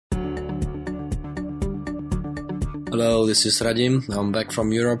Hello, this is Radim. I'm back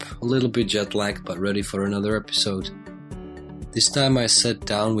from Europe, a little bit jet lagged, but ready for another episode. This time I sat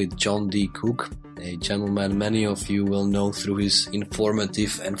down with John D. Cook, a gentleman many of you will know through his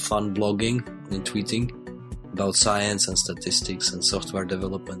informative and fun blogging and tweeting about science and statistics and software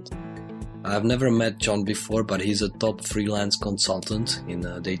development. I've never met John before, but he's a top freelance consultant in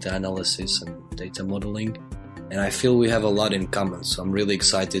data analysis and data modeling, and I feel we have a lot in common, so I'm really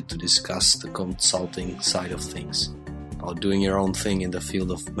excited to discuss the consulting side of things, about doing your own thing in the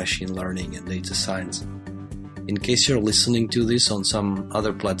field of machine learning and data science. In case you're listening to this on some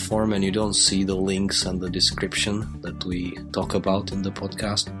other platform and you don't see the links and the description that we talk about in the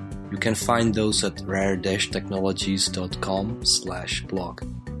podcast, you can find those at rare-technologies.com/blog.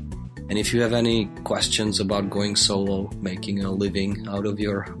 And if you have any questions about going solo, making a living out of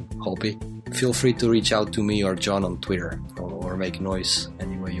your hobby, feel free to reach out to me or John on Twitter or make noise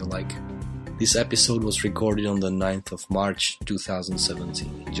any way you like. This episode was recorded on the 9th of March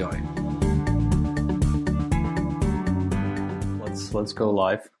 2017. Enjoy. Let's go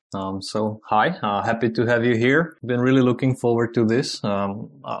live. Hi, happy to have you here. Been really looking forward to this.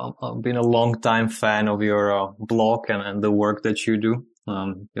 I've been a long time fan of your blog and the work that you do.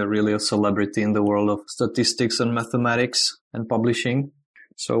 You're really a celebrity in the world of statistics and mathematics and publishing.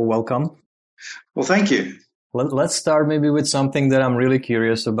 So welcome. Well, thank you. Let's start maybe with something that I'm really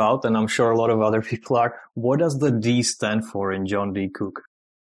curious about, and I'm sure a lot of other people are. What does the D stand for in John D. Cook?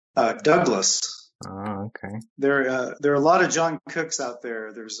 Douglas. Oh, okay. There are a lot of John Cooks out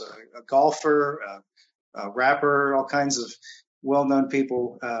there. There's a golfer, a rapper, all kinds of well-known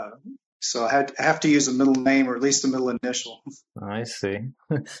people. So I have to use a middle name or at least a middle initial. I see.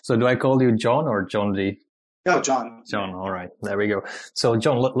 So do I call you John or John D? Oh, John. John, all right. There we go. So,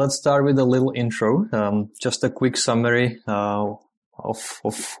 John, let's start with a little intro. Just a quick summary of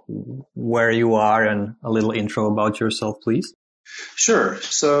where you are and a little intro about yourself, please. Sure.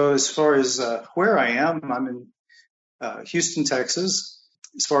 So as far as where I am, I'm in Houston, Texas.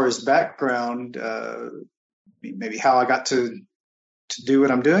 As far as background, maybe how I got to do what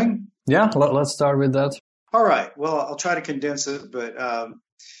I'm doing? Yeah, let's start with that. All right. Well, I'll try to condense it, but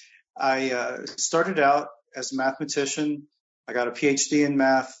I started out as a mathematician. I got a PhD in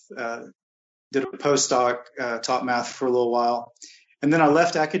math, did a postdoc, taught math for a little while. And then I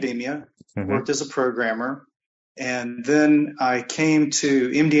left academia, worked as a programmer. And then I came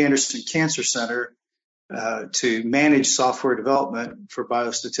to MD Anderson Cancer Center to manage software development for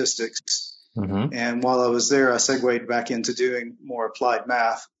biostatistics. And while I was there, I segued back into doing more applied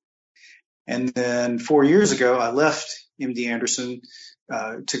math. And then 4 years ago, I left MD Anderson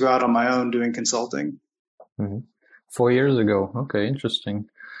to go out on my own doing consulting. 4 years ago. Okay, interesting.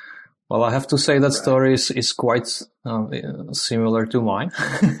 Well, I have to say that story is quite similar to mine,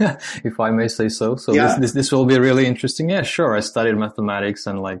 if I may say so. So yeah. This will be really interesting. Yeah, sure. I studied mathematics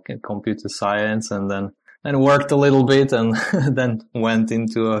and computer science, and then worked a little bit, and then went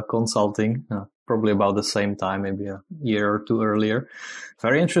into consulting. Probably about the same time, maybe a year or two earlier.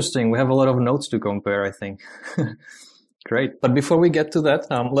 Very interesting. We have a lot of notes to compare, I think. Great. But before we get to that,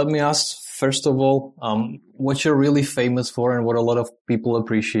 let me ask, first of all, what you're really famous for and what a lot of people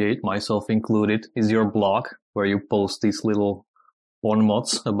appreciate, myself included, is your blog, where you post these little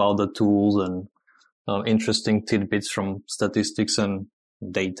one-mots about the tools and interesting tidbits from statistics and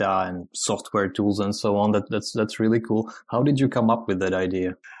data and software tools and so on. That's really cool. How did you come up with that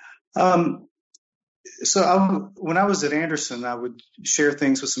idea? When I was at Anderson, I would share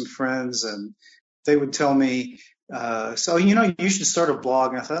things with some friends, and they would tell me, you should start a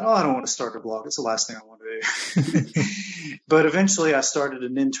blog. And I thought, I don't want to start a blog. It's the last thing I want to do. But eventually I started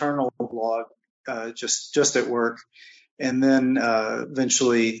an internal blog, just at work. And then,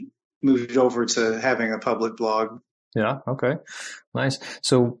 eventually moved over to having a public blog. Yeah. Okay. Nice.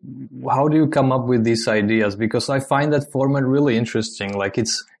 So how do you come up with these ideas? Because I find that format really interesting.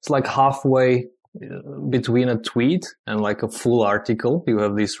 It's like halfway between a tweet and a full article. You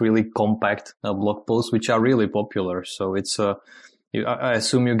have these really compact blog posts, which are really popular. So it's I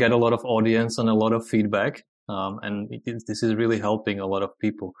assume you get a lot of audience and a lot of feedback, and this is really helping a lot of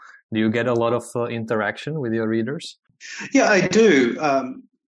people. Do you get a lot of interaction with your readers? Yeah, I do.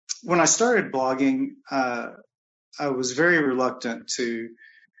 When I started blogging, I was very reluctant to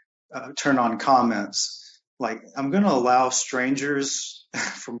turn on comments. I'm going to allow strangers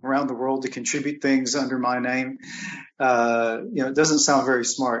from around the world to contribute things under my name. It doesn't sound very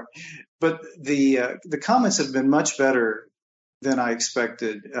smart, but the comments have been much better than I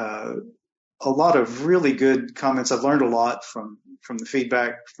expected. A lot of really good comments. I've learned a lot from the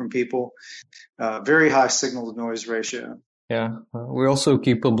feedback from people. Very high signal to noise ratio. Yeah, we also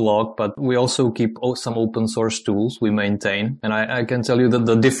keep a blog, but we also keep some open source tools we maintain. And I can tell you that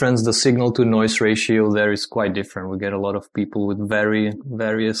the difference, the signal to noise ratio there is quite different. We get a lot of people with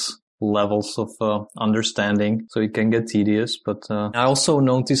various levels of understanding, so it can get tedious. But I also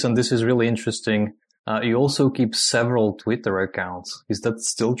notice, and this is really interesting, you also keep several Twitter accounts. Is that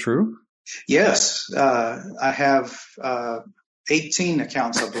still true? Yes, I have 18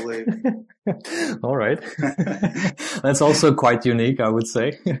 accounts, I believe. All right. That's also quite unique, I would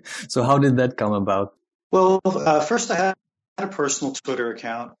say. So how did that come about? Well, first I had a personal Twitter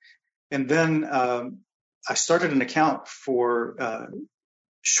account, and then I started an account for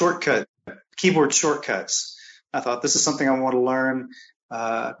keyboard shortcuts. I thought this is something I want to learn.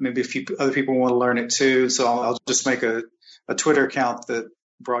 Maybe a few other people want to learn it too. So I'll just make a Twitter account that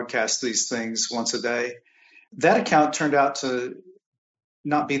broadcasts these things once a day. That account turned out to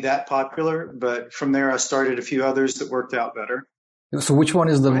not be that popular, but from there I started a few others that worked out better. So which one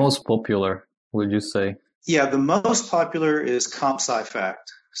is the most popular, would you say? Yeah, the most popular is CompSciFact.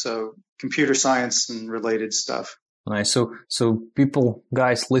 So computer science and related stuff. Nice. So people,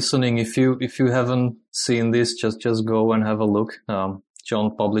 guys listening, if you haven't seen this, just go and have a look.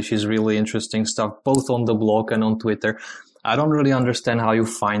 John publishes really interesting stuff, both on the blog and on Twitter. I don't really understand how you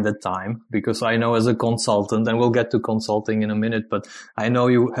find the time, because I know as a consultant, and we'll get to consulting in a minute, but I know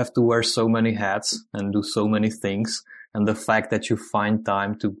you have to wear so many hats and do so many things. And the fact that you find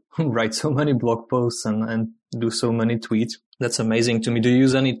time to write so many blog posts and do so many tweets, that's amazing to me. Do you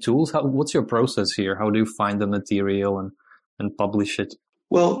use any tools? What's your process here? How do you find the material and publish it?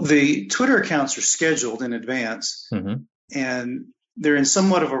 Well, the Twitter accounts are scheduled in advance, and they're in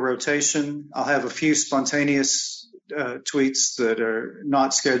somewhat of a rotation. I'll have a few spontaneous tweets that are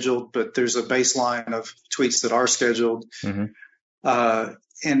not scheduled, but there's a baseline of tweets that are scheduled.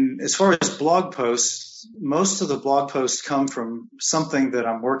 And as far as blog posts, most of the blog posts come from something that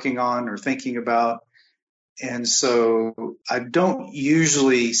I'm working on or thinking about. And so I don't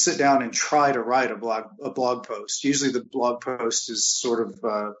usually sit down and try to write a blog post. Usually the blog post is sort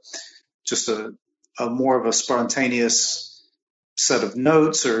of just a more of a spontaneous set of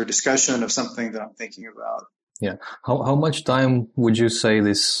notes or discussion of something that I'm thinking about. Yeah. How much time would you say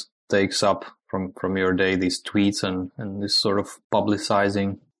this takes up from your day, these tweets and this sort of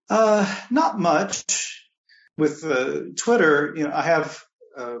publicizing? Not much. With Twitter, I have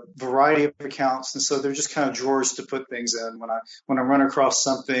a variety of accounts, and so they're just kind of drawers to put things in. When I run across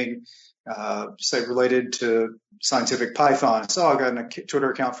something, say related to scientific Python, so I got a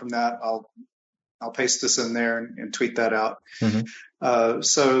Twitter account from that. I'll paste this in there and tweet that out.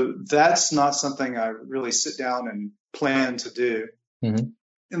 So that's not something I really sit down and plan to do. And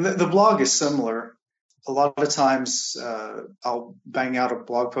the blog is similar. A lot of times I'll bang out a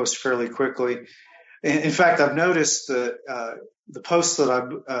blog post fairly quickly. In fact, I've noticed that the posts that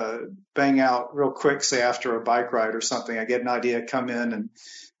I bang out real quick, say after a bike ride or something, I get an idea, come in and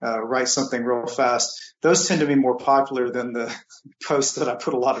write something real fast. Those tend to be more popular than the posts that I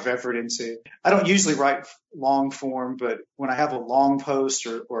put a lot of effort into. I don't usually write long form, but when I have a long post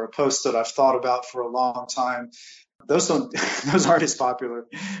or a post that I've thought about for a long time, those aren't as popular.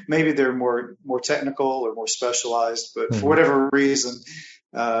 Maybe they're more technical or more specialized, but for whatever reason,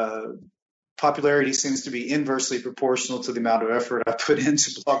 popularity seems to be inversely proportional to the amount of effort I put into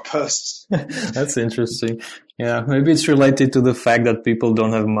blog posts. That's interesting. Yeah, maybe it's related to the fact that people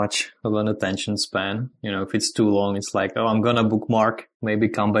don't have much of an attention span. If it's too long, it's like, oh, I'm gonna bookmark, maybe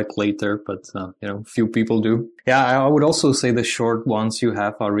come back later, but few people do. Yeah, I would also say the short ones you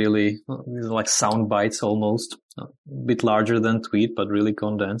have are really like sound bites almost, a bit larger than tweet, but really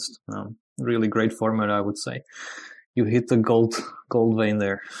condensed. Really great format, I would say. You hit the gold vein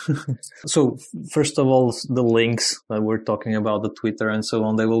there. So first of all, the links that we're talking about, the Twitter and so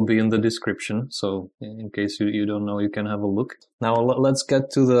on, they will be in the description. So in case you don't know, you can have a look. Now let's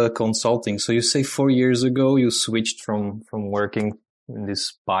get to the consulting. So you say 4 years ago, you switched from working in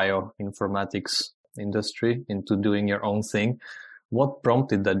this bioinformatics industry into doing your own thing. What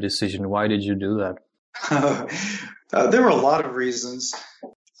prompted that decision? Why did you do that? There were a lot of reasons.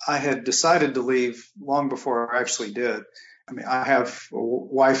 I had decided to leave long before I actually did. I mean, I have a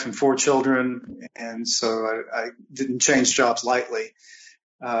wife and 4 children, and so I didn't change jobs lightly.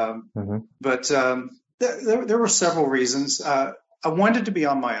 But there were several reasons. I wanted to be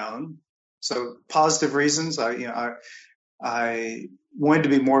on my own. So positive reasons. I wanted to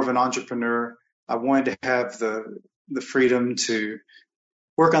be more of an entrepreneur. I wanted to have the freedom to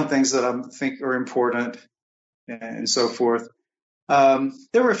work on things that I think are important and so forth.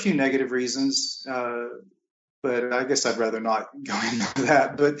 There were a few negative reasons. but I guess I'd rather not go into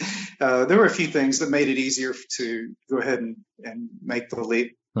that. But there were a few things that made it easier to go ahead and make the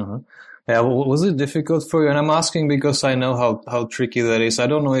leap. Uh-huh. Yeah, was it difficult for you? And I'm asking because I know how tricky that is. I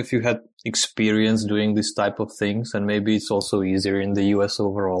don't know if you had experience doing this type of things, and maybe it's also easier in the US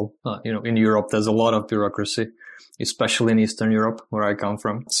overall. In Europe, there's a lot of bureaucracy, especially in Eastern Europe, where I come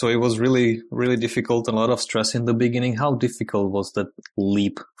from. So it was really, really difficult and a lot of stress in the beginning. How difficult was that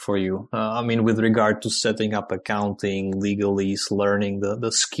leap for you? With regard to setting up accounting, legalese, learning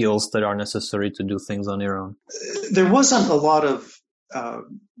the skills that are necessary to do things on your own. There wasn't a lot of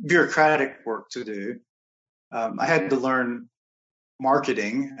bureaucratic work to do. I had to learn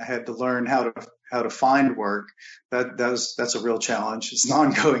marketing. I had to learn how to find work. That's a real challenge. It's an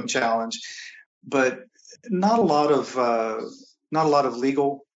ongoing challenge, but not a lot of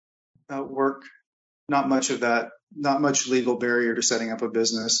legal work. Not much of that. Not much legal barrier to setting up a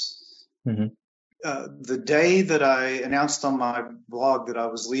business. Mm-hmm. The day that I announced on my blog that I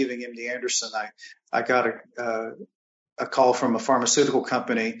was leaving MD Anderson, I got a call from a pharmaceutical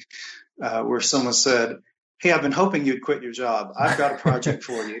company where someone said, "Hey, I've been hoping you'd quit your job. I've got a project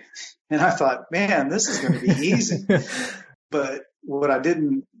for you." And I thought, man, this is going to be easy. But what I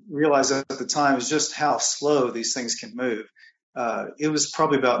didn't realize at the time is just how slow these things can move. It was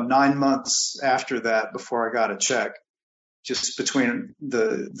probably about 9 months after that before I got a check, just between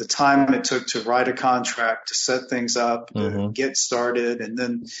the time it took to write a contract, to set things up, to get started, and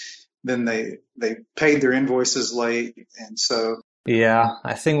then they paid their invoices late. And so, yeah,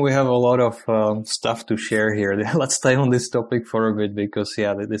 I think we have a lot of stuff to share here. Let's stay on this topic for a bit because,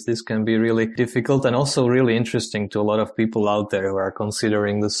 yeah, this can be really difficult and also really interesting to a lot of people out there who are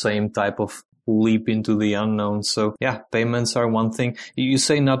considering the same type of leap into the unknown. So, yeah, payments are one thing. You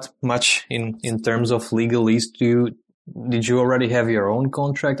say not much in terms of legalese. Did you already have your own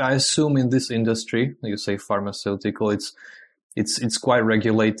contract? I assume in this industry, you say pharmaceutical, it's quite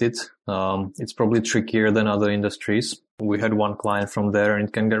regulated. It's probably trickier than other industries. We had one client from there and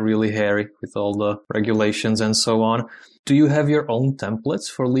it can get really hairy with all the regulations and so on. Do you have your own templates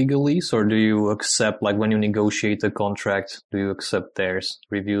for legalese or do you accept, like when you negotiate a contract, do you accept theirs,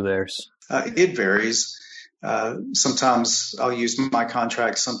 review theirs? It varies. Sometimes I'll use my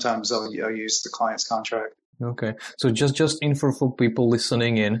contract. Sometimes I'll use the client's contract. Okay. So just info for people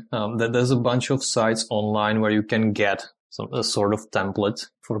listening in, that there's a bunch of sites online where you can get a sort of template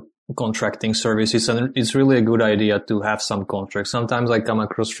for contracting services. And it's really a good idea to have some contracts. Sometimes I come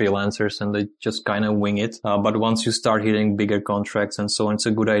across freelancers and they just kind of wing it. But once you start hitting bigger contracts and so on, it's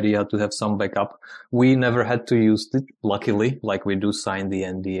a good idea to have some backup. We never had to use it, luckily, like we do sign the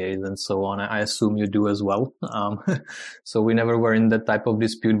NDAs and so on. I assume you do as well. So we never were in that type of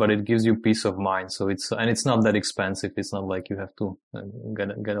dispute, but it gives you peace of mind. So it's not that expensive. It's not like you have to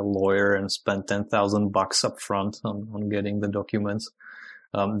get a lawyer and spend $10,000 up front on getting the documents.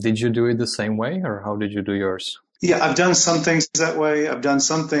 Did you do it the same way or how did you do yours? Yeah, I've done some things that way. I've done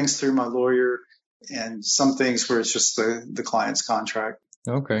some things through my lawyer and some things where it's just the client's contract.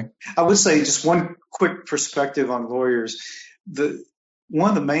 Okay. I would say just one quick perspective on lawyers. One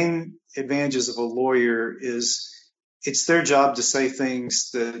of the main advantages of a lawyer is it's their job to say things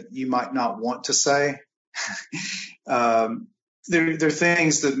that you might not want to say. There are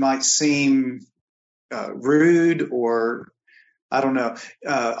things that might seem rude or I don't know,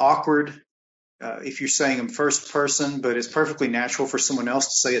 awkward if you're saying them first person, but it's perfectly natural for someone else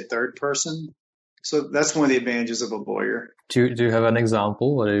to say it third person. So that's one of the advantages of a lawyer. Do you have an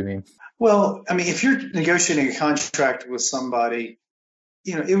example? What do you mean? Well, I mean, if you're negotiating a contract with somebody,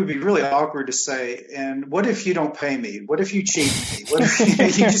 it would be really awkward to say, and what if you don't pay me? What if you cheat me? What if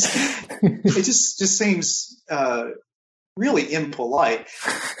it just seems really impolite.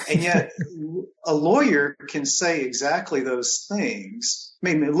 And yet a lawyer can say exactly those things,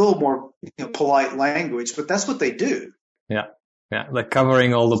 maybe a little more polite language, but that's what they do. Yeah. Yeah. They're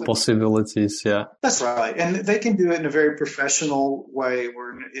covering all the possibilities. Yeah. That's right. And they can do it in a very professional way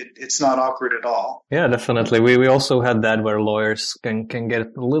where it's not awkward at all. Yeah, definitely. We also had that where lawyers can get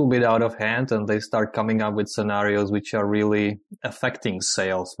a little bit out of hand and they start coming up with scenarios which are really affecting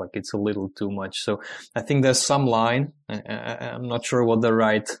sales. Like it's a little too much. So I think there's some line. I'm not sure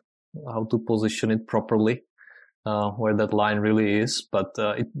how to position it properly. Where that line really is, but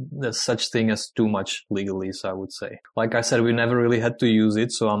there's such thing as too much legalese, I would say. Like I said, we never really had to use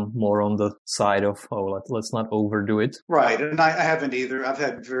it, so I'm more on the side of let's not overdo it. Right, and I haven't either. I've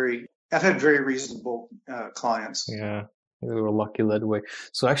had very reasonable clients. Yeah, we were lucky that way.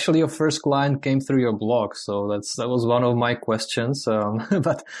 So actually, your first client came through your blog, so that was one of my questions.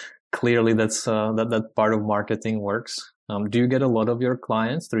 But clearly, that's that part of marketing works. Do you get a lot of your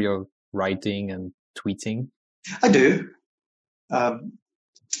clients through your writing and tweeting? I do. Um,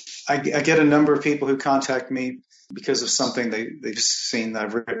 I get a number of people who contact me because of something they've seen that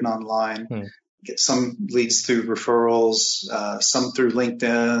I've written online. Get some leads through referrals, some through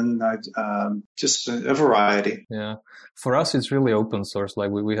LinkedIn, just a variety. Yeah. For us, it's really open source.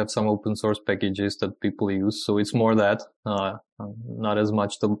 Like we have some open source packages that people use. So it's more that, not as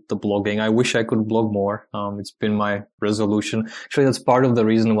much the blogging. I wish I could blog more. It's been my resolution. Actually, that's part of the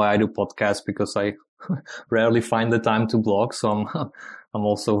reason why I do podcasts, because I rarely find the time to blog. So I'm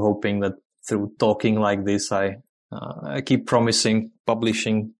also hoping that through talking like this, I keep promising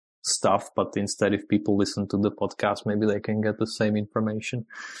publishing stuff, but instead, if people listen to the podcast, maybe they can get the same information.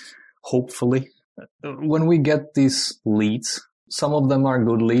 Hopefully. When we get these leads, some of them are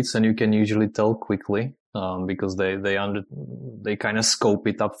good leads, and you can usually tell quickly, because they kind of scope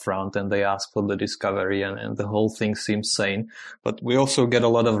it up front and they ask for the discovery, and the whole thing seems sane. But we also get a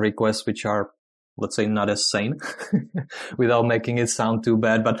lot of requests which are, let's say, not as sane, without making it sound too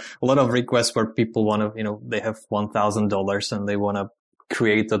bad, but a lot of requests where people want to, they have $1,000 and they want to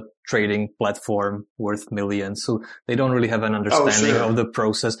create a trading platform worth millions. So they don't really have an understanding of the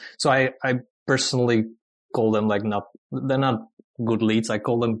process. So I personally call them they're not good leads. I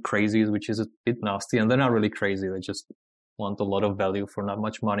call them crazies, which is a bit nasty, and they're not really crazy. They just want a lot of value for not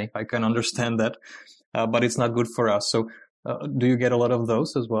much money. I can understand that, but it's not good for us. So do you get a lot of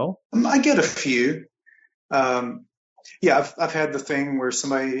those as well? I get a few. I've had the thing where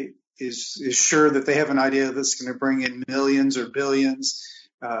somebody is sure that they have an idea that's going to bring in millions or billions,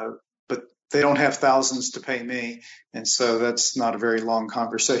 but they don't have thousands to pay me, and so that's not a very long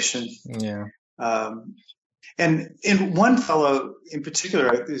conversation. Yeah. And one fellow in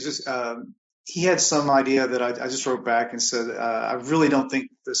particular, he had some idea that I just wrote back and said, I really don't think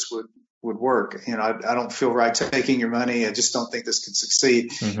this would work. I don't feel right taking your money. I just don't think this could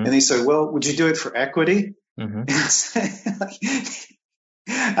succeed. Mm-hmm. And he said, well, would you do it for equity? Mm-hmm.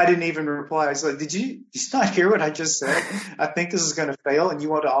 I didn't even reply. I was like, did you not hear what I just said? I think this is going to fail and you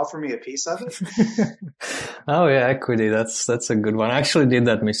want to offer me a piece of it? Oh yeah, equity. That's a good one. I actually did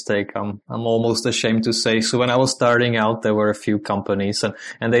that mistake. I'm almost ashamed to say. So when I was starting out, there were a few companies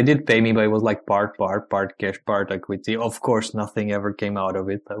and they did pay me, but it was like part cash, part equity. Of course, nothing ever came out of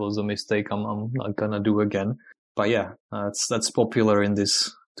it. That was a mistake I'm not going to do again. But yeah, that's popular in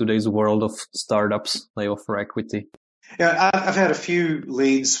today's world of startups. They offer equity. Yeah, I've had a few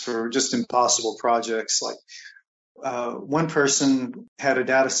leads for just impossible projects. Like one person had a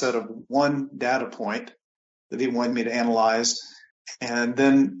data set of one data point that he wanted me to analyze, and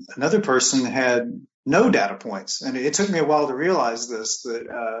then another person had no data points. And it took me a while to realize this,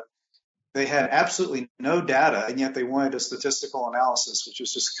 that they had absolutely no data, and yet they wanted a statistical analysis, which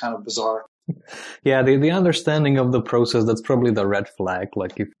was just kind of bizarre. Yeah, the understanding of the process, that's probably the red flag.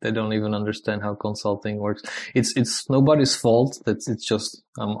 Like if they don't even understand how consulting works, it's nobody's fault. It's just,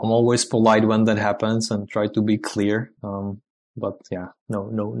 I'm always polite when that happens and try to be clear. But yeah,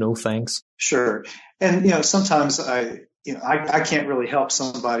 no thanks. Sure. And, sometimes I can't really help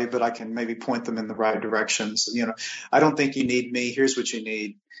somebody, but I can maybe point them in the right direction. So, I don't think you need me. Here's what you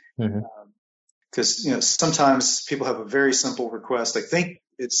need. Because, sometimes people have a very simple request. They think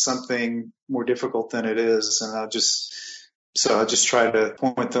it's something more difficult than it is. And I just try to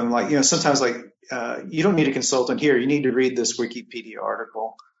point them sometimes you don't need a consultant here. You need to read this Wikipedia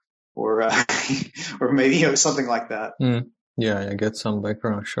article or maybe, something like that. Yeah, I get some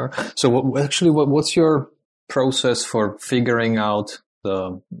background. Sure. So what's your process for figuring out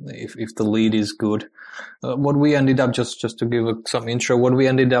if the lead is good? What we ended up, just to give some intro, what we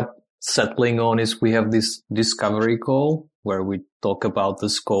ended up settling on is we have this discovery call where we talk about the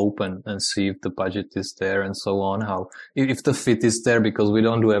scope and see if the budget is there and so on, if the fit is there, because we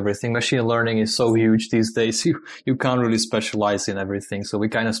don't do everything. Machine learning is so huge these days, you can't really specialize in everything. So we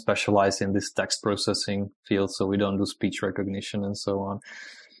kind of specialize in this text processing field, so we don't do speech recognition and so on.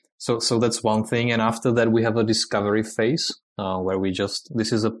 So that's one thing. And after that, we have a discovery phase, where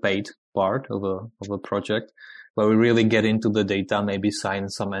this is a paid part of a project, where we really get into the data, maybe sign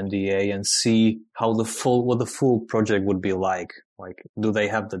some NDA and see what the full project would be like. Like, do they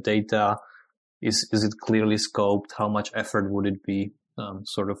have the data? Is it clearly scoped? How much effort would it be?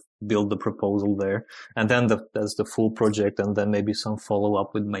 Sort of build the proposal there. And then that's the full project, and then maybe some follow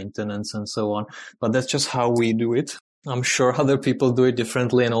up with maintenance and so on. But that's just how we do it. I'm sure other people do it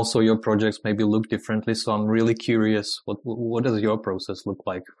differently, and also your projects maybe look differently. So I'm really curious, what does your process look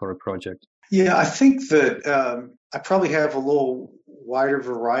like for a project? Yeah, I think that I probably have a little wider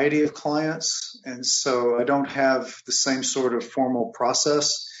variety of clients, and so I don't have the same sort of formal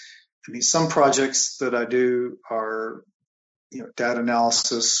process. I mean, some projects that I do are data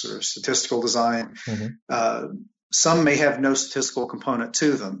analysis or statistical design. Mm-hmm. Some may have no statistical component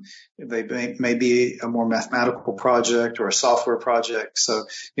to them. They may be a more mathematical project or a software project. So,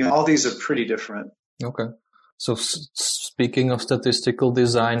 all these are pretty different. Okay. So speaking of statistical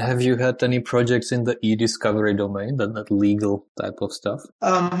design, have you had any projects in the e-discovery domain, that legal type of stuff?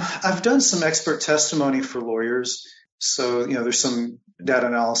 I've done some expert testimony for lawyers. So, there's some data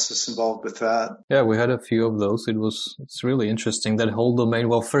analysis involved with that. Yeah, we had a few of those. It's really interesting, that whole domain.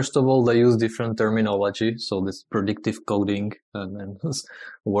 Well, first of all, they use different terminology. So this predictive coding and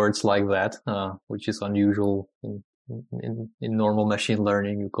words like that, which is unusual in normal machine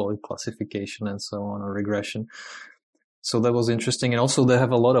learning. You call it classification and so on, or regression. So that was interesting. And also they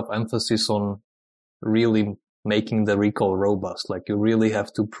have a lot of emphasis on really making the recall robust. Like you really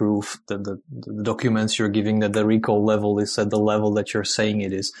have to prove that the documents you're giving, that the recall level is at the level that you're saying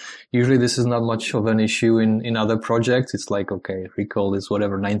it is. Usually this is not much of an issue in other projects. It's like, okay, recall is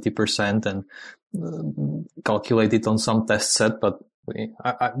whatever, 90% and calculate it on some test set. But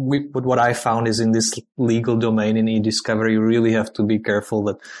what I found is in this legal domain in e-discovery, you really have to be careful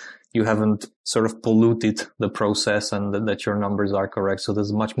that you haven't sort of polluted the process and that your numbers are correct. So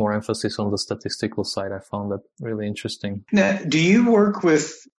there's much more emphasis on the statistical side. I found that really interesting. Now, do you work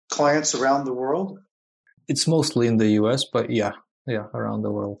with clients around the world? It's mostly in the US, but yeah, around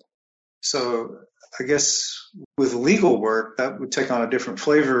the world. So I guess with legal work, that would take on a different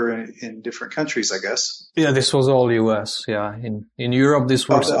flavor in different countries, I guess. Yeah, this was all US. Yeah. In Europe, this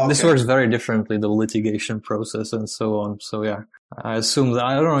works very differently, the litigation process and so on. So yeah, I assume that,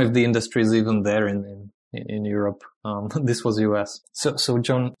 I don't know if the industry is even there in Europe. This was US. So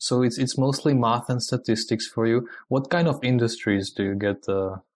John, so it's mostly math and statistics for you. What kind of industries do you get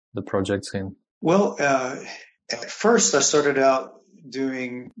the projects in? Well, at first I started out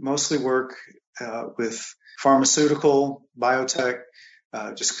doing mostly work with pharmaceutical, biotech,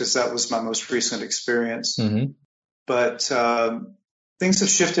 just because that was my most recent experience. Mm-hmm. But things have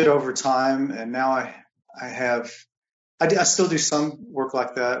shifted over time, and now I still do some work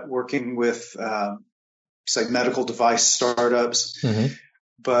like that, working with say medical device startups. Mm-hmm.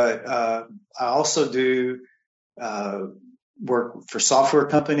 But I also do work for software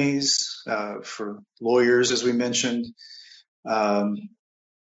companies, for lawyers, as we mentioned.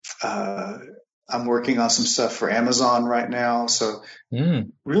 I'm working on some stuff for Amazon right now. So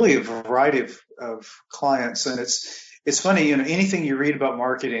really a variety of clients. And it's funny, anything you read about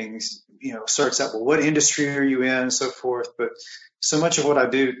marketing, starts out, well, what industry are you in and so forth. But so much of what I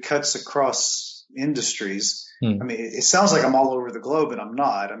do cuts across industries. I mean, it sounds like I'm all over the globe, and I'm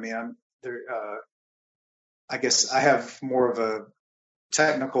not. I mean, I'm there. I guess I have more of a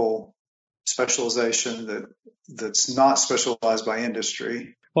technical specialization that's not specialized by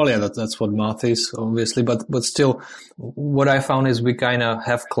industry. Well, yeah, that's what math is, obviously, but still, what I found is we kind of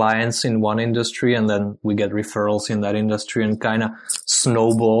have clients in one industry, and then we get referrals in that industry, and kind of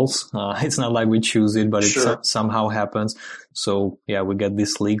snowballs. It's not like we choose it, but Sure. It somehow happens. So yeah, we get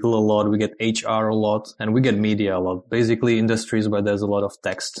this legal a lot, we get HR a lot, and we get media a lot. Basically, industries where there's a lot of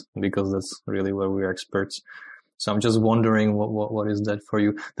text, because that's really where we are experts. So I'm just wondering what is that for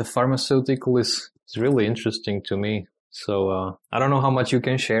you? The pharmaceutical is really interesting to me. So I don't know how much you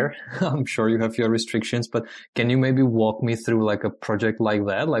can share. I'm sure you have your restrictions, but can you maybe walk me through like a project like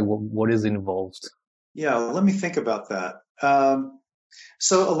that? Like what is involved? Yeah, let me think about that.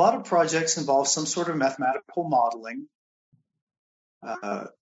 So a lot of projects involve some sort of mathematical modeling,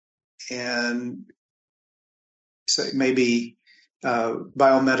 and say maybe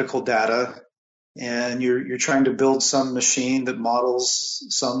biomedical data, and you're trying to build some machine that models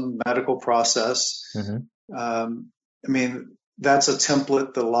some medical process. Mm-hmm. I mean, that's a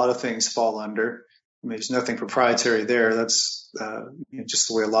template that a lot of things fall under. I mean, there's nothing proprietary there. That's just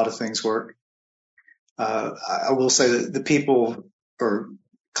the way a lot of things work. I will say that the people or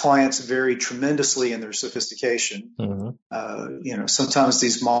clients vary tremendously in their sophistication. Mm-hmm. Sometimes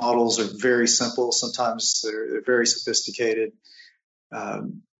these models are very simple. Sometimes they're very sophisticated.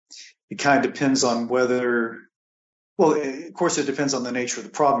 It kind of depends on well, of course, it depends on the nature of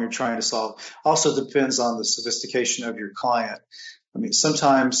the problem you're trying to solve. Also depends on the sophistication of your client. I mean,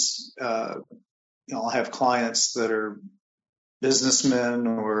 sometimes, I'll have clients that are businessmen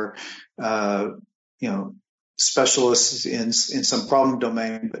or, specialists in some problem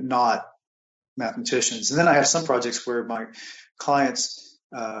domain, but not mathematicians. And then I have some projects where my clients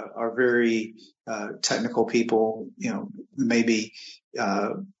are very technical people, maybe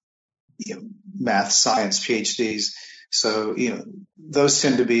math, science PhDs. So, those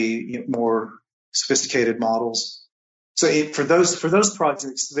tend to be more sophisticated models. So for those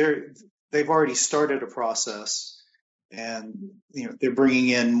projects, they've already started a process, and they're bringing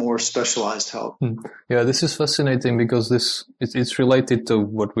in more specialized help. Yeah, this is fascinating because it's related to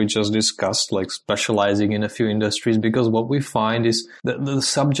what we just discussed, like specializing in a few industries. Because what we find is that the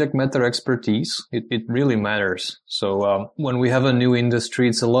subject matter expertise it really matters. So when we have a new industry,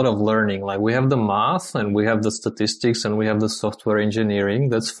 it's a lot of learning. Like we have the math and we have the statistics and we have the software engineering.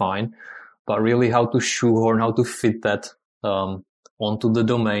 That's fine, but really how to shoehorn, how to fit that onto the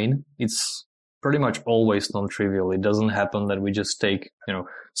domain, it's pretty much always non-trivial. It doesn't happen that we just take,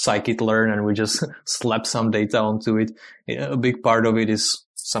 scikit-learn and we just slap some data onto it. A big part of it is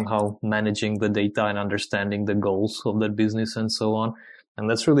somehow managing the data and understanding the goals of that business and so on. And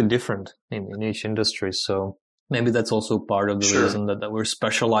that's really different in each industry. So maybe that's also part of the reason that we're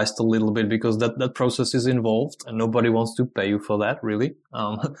specialized a little bit, because that process is involved and nobody wants to pay you for that, really,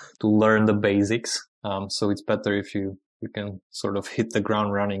 to learn the basics. So it's better if you can sort of hit the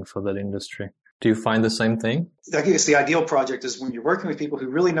ground running for that industry. Do you find the same thing? I guess the ideal project is when you're working with people who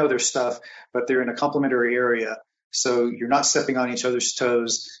really know their stuff, but they're in a complementary area. So you're not stepping on each other's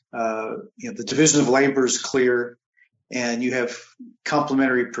toes. The division of labor is clear and you have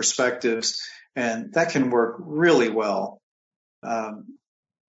complementary perspectives, and that can work really well.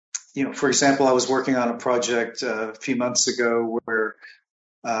 For example, I was working on a project a few months ago where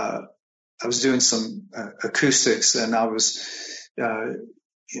I was doing some acoustics, and I was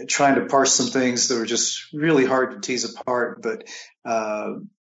trying to parse some things that were just really hard to tease apart. But,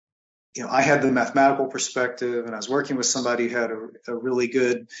 I had the mathematical perspective, and I was working with somebody who had a really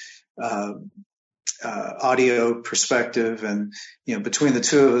good audio perspective. And, between the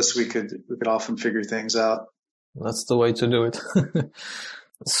two of us, we could often figure things out. That's the way to do it.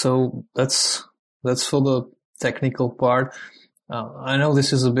 So that's for the technical part. I know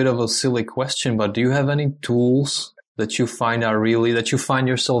this is a bit of a silly question, but do you have any tools that you find that you find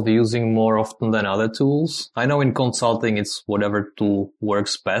yourself using more often than other tools? I know in consulting it's whatever tool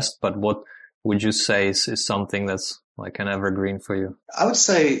works best, but what would you say is something that's like an evergreen for you? I would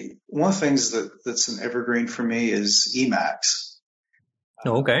say one of the things that's an evergreen for me is Emacs.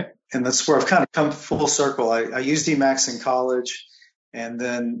 Oh, okay. And that's where I've kind of come full circle. I used Emacs in college, and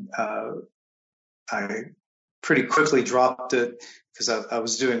then I pretty quickly dropped it because I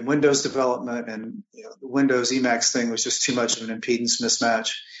was doing Windows development, and the Windows Emacs thing was just too much of an impedance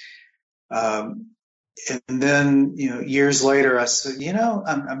mismatch. And then, years later, I said,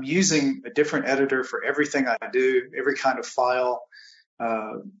 I'm using a different editor for everything I do, every kind of file.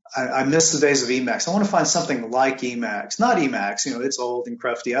 I miss the days of Emacs. I want to find something like Emacs, not Emacs. It's old and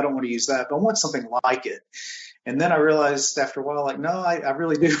crufty. I don't want to use that, but I want something like it. And then I realized after a while, no, I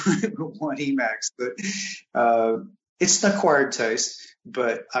really do want Emacs, but it's an acquired taste.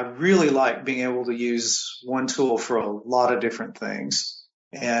 But I really like being able to use one tool for a lot of different things.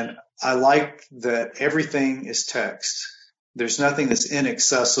 And I like that everything is text. There's nothing that's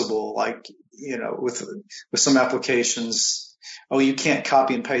inaccessible, like, with some applications, you can't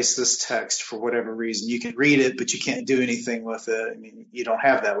copy and paste this text for whatever reason. You can read it, but you can't do anything with it. I mean, you don't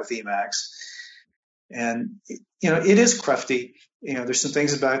have that with Emacs. And, it is crufty. There's some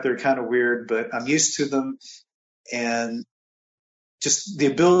things about it that are kind of weird, but I'm used to them. And just the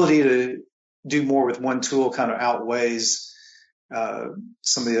ability to do more with one tool kind of outweighs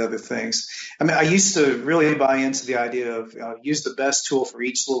some of the other things. I mean, I used to really buy into the idea of use the best tool for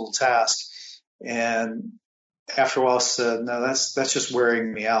each little task. And after a while I said, no, that's just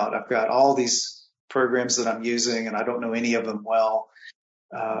wearing me out. I've got all these programs that I'm using and I don't know any of them well.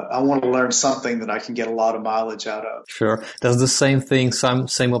 I want to learn something that I can get a lot of mileage out of. Sure. Does the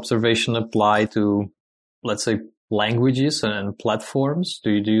same observation apply to, let's say, languages and platforms?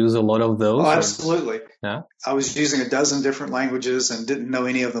 Do you use a lot of those? Oh, absolutely. Yeah. I was using a dozen different languages and didn't know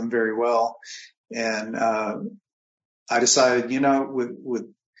any of them very well. And I decided,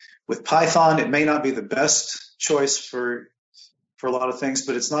 with Python, it may not be the best choice for a lot of things,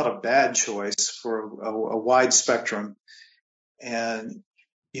 but it's not a bad choice for a wide spectrum. And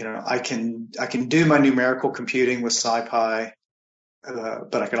I can do my numerical computing with SciPy,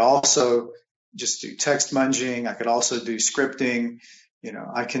 but I could also just do text munging. I could also do scripting.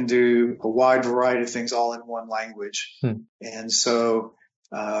 I can do a wide variety of things all in one language. And so,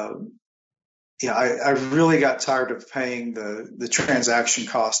 I really got tired of paying the transaction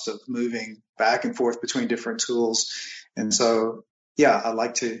cost of moving back and forth between different tools. And so, I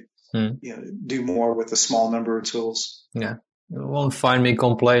like to, do more with a small number of tools. Yeah. You won't find me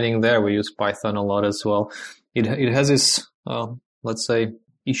complaining there. We use Python a lot as well. It has this, let's say,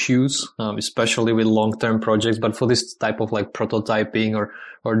 issues, especially with long-term projects, but for this type of like prototyping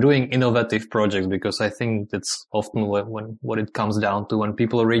or doing innovative projects, because I think that's often when what it comes down to when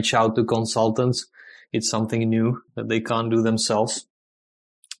people reach out to consultants, it's something new that they can't do themselves.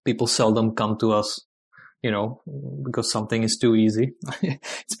 People seldom come to us, because something is too easy.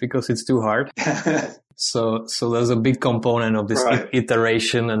 It's because it's too hard. So there's a big component of this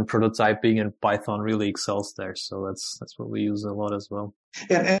iteration and prototyping, and Python really excels there. So that's what we use a lot as well.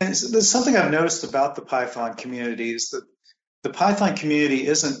 And there's something I've noticed about the Python community is that the Python community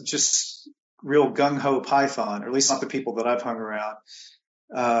isn't just real gung-ho Python, or at least not the people that I've hung around.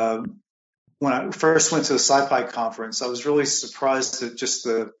 When I first went to the SciPy conference, I was really surprised at just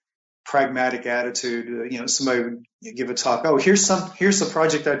the pragmatic attitude. Somebody would give a talk. Oh, here's the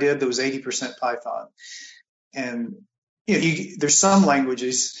project I did that was 80% Python. And there's some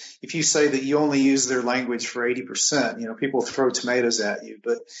languages, if you say that you only use their language for 80%, people throw tomatoes at you.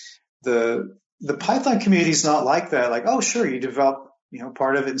 But the Python community is not like that. Like, oh, sure, you develop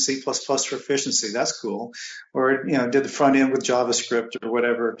part of it in C++ for efficiency. That's cool. Or did the front end with JavaScript or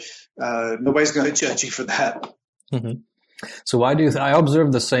whatever. Nobody's going to judge you for that. Mm-hmm. So why do you I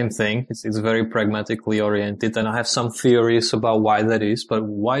observe the same thing. It's very pragmatically oriented, and I have some theories about why that is, but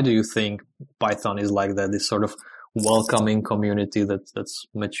why do you think Python is like that, this sort of welcoming community that's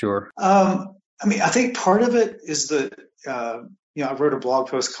mature? I think part of it is that, I wrote a blog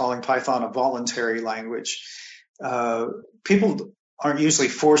post calling Python a voluntary language. People aren't usually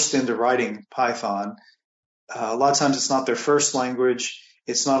forced into writing Python. A lot of times it's not their first language.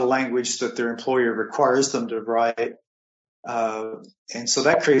 It's not a language that their employer requires them to write. And so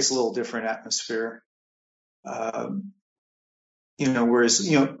that creates a little different atmosphere. Whereas,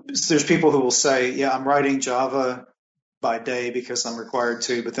 there's people who will say, yeah, I'm writing Java by day because I'm required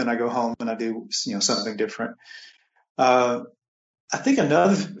to, but then I go home and I do, something different. I think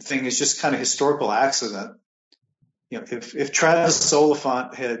another thing is just kind of historical accident. If Travis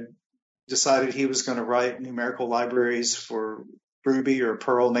Oliphant had decided he was going to write numerical libraries for Ruby or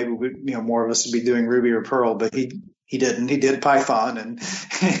Perl, maybe more of us would be doing Ruby or Perl, but he didn't. He did Python, and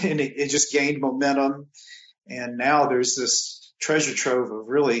it just gained momentum. And now there's this treasure trove of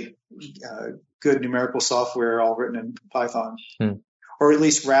really good numerical software all written in Python, or at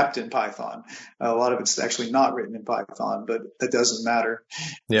least wrapped in Python. A lot of it's actually not written in Python, but that doesn't matter.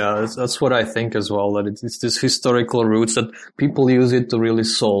 Yeah, that's what I think as well, that it's this historical roots that people use it to really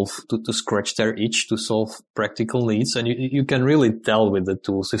solve, to scratch their itch, to solve practical needs. And you can really tell with the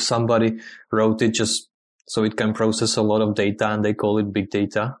tools. If somebody wrote it just so it can process a lot of data and they call it big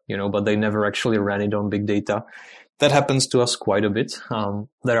data, but they never actually ran it on big data. That happens to us quite a bit.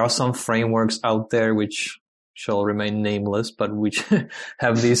 There are some frameworks out there which shall remain nameless, but which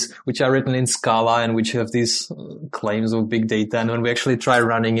have which are written in Scala and which have these claims of big data. And when we actually try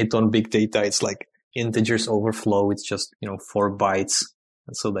running it on big data, it's like integers overflow. It's just, 4 bytes.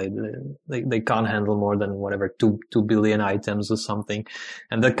 So they can't handle more than whatever, 2 billion items or something.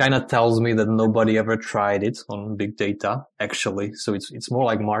 And that kind of tells me that nobody ever tried it on big data, actually. So it's more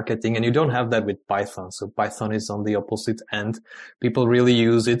like marketing, and you don't have that with Python. So Python is on the opposite end. People really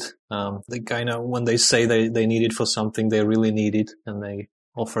use it. They kind of, when they say they need it for something, they really need it, and they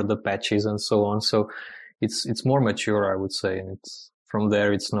offer the patches and so on. So it's more mature, I would say. And from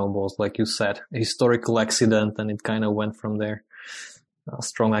there it snowballs, like you said, a historical accident, and it kind of went from there. A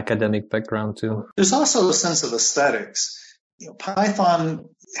strong academic background too. There's also a sense of aesthetics. Python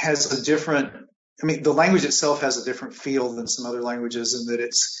has a different, the language itself has a different feel than some other languages in that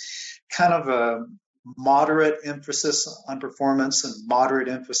it's kind of a moderate emphasis on performance and moderate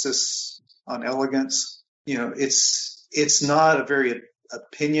emphasis on elegance. It's not a very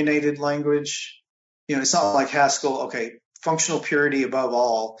opinionated language. It's not like Haskell, okay, functional purity above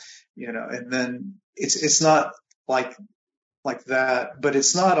all, and then it's not like that, but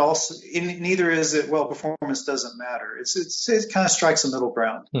it's not also, neither is it, well, performance doesn't matter. It kind of strikes a middle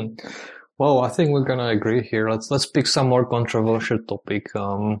ground. Well, I think we're going to agree here. Let's pick some more controversial topic.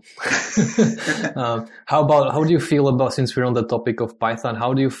 How do you feel about, since we're on the topic of Python,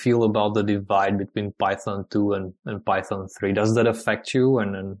 how do you feel about the divide between Python 2 and Python 3? Does that affect you?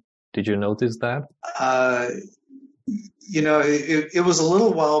 And did you notice that? It was a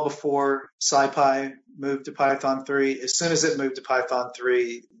little while before SciPy moved to Python 3. As soon as it moved to Python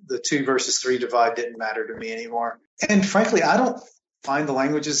 3, the 2 versus 3 divide didn't matter to me anymore. And frankly, I don't find the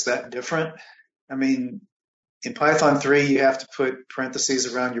languages that different. In Python 3, you have to put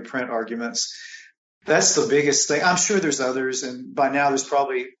parentheses around your print arguments. That's the biggest thing. I'm sure there's others, and by now there's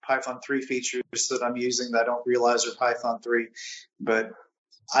probably Python 3 features that I'm using that I don't realize are Python 3, but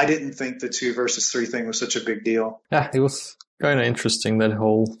I didn't think the 2 versus 3 thing was such a big deal. Yeah, it was Kind of interesting, that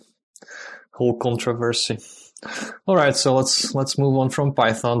whole controversy. All right, so let's move on from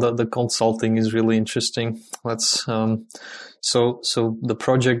Python. The consulting is really interesting. So the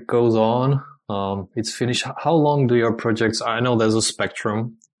project goes on. It's finished. How long do your projects? I know there's a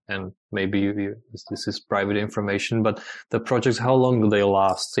spectrum, and maybe this is private information, but the projects, how long do they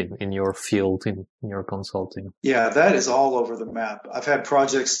last in your field, in your consulting? Yeah, that is all over the map. I've had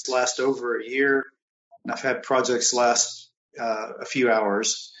projects last over a year, and I've had projects last a few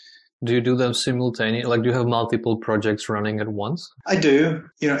hours. Do you do them simultaneously? Like, do you have multiple projects running at once? I do.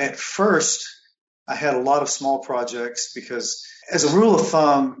 At first, I had a lot of small projects because, as a rule of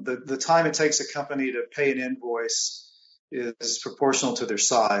thumb, the time it takes a company to pay an invoice is proportional to their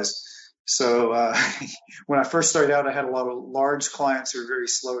size. So when I first started out, I had a lot of large clients who were very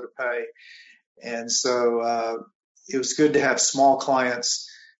slow to pay. And so it was good to have small clients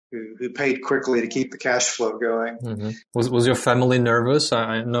who paid quickly to keep the cash flow going. Mm-hmm. Was your family nervous?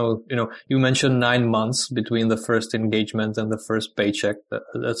 I know, you mentioned 9 months between the first engagement and the first paycheck.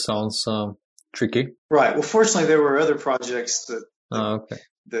 That sounds tricky. Right. Well, fortunately, there were other projects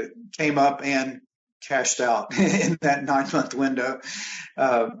that came up and cashed out in that 9-month window.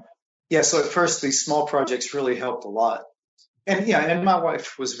 So at first, these small projects really helped a lot. And my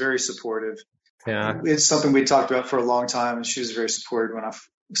wife was very supportive. Yeah. It's something we talked about for a long time, and she was very supportive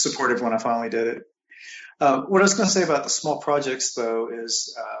when I finally did it. What I was going to say about the small projects, though,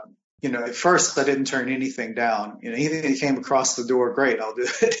 is, at first I didn't turn anything down. Anything that came across the door, great, I'll do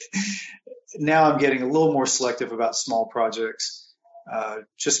it. Now I'm getting a little more selective about small projects,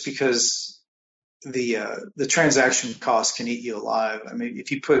 just because the transaction cost can eat you alive. I mean,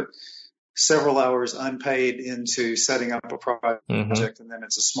 if you put several hours unpaid into setting up a project, and then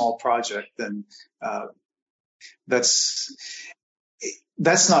it's a small project, then that's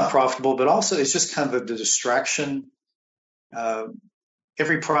not profitable, but also it's just kind of the distraction.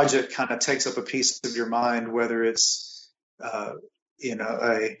 Every project kind of takes up a piece of your mind, whether it's a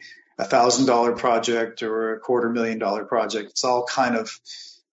 $1,000 project or a $250,000 project. It's all kind of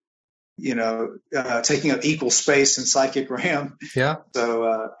taking up equal space in psychic RAM. Yeah.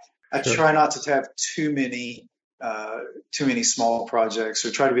 So I try not to have too many small projects,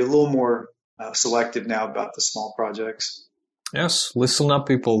 or try to be a little more selective now about the small projects. Yes, listen up,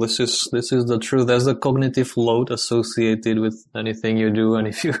 people. This is the truth. There's a cognitive load associated with anything you do, and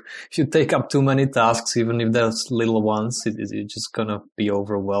if you take up too many tasks, even if there's little ones, you're just gonna be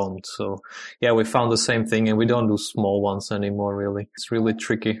overwhelmed. So yeah, we found the same thing, and we don't do small ones anymore. Really, it's really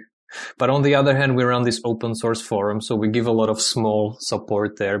tricky. But on the other hand, we run this open source forum, so we give a lot of small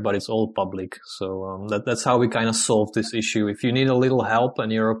support there, but it's all public. So that's how we kind of solve this issue. If you need a little help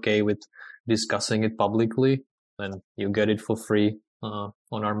and you're okay with discussing it publicly, then you get it for free on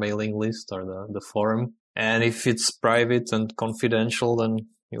our mailing list or the forum. And if it's private and confidential, then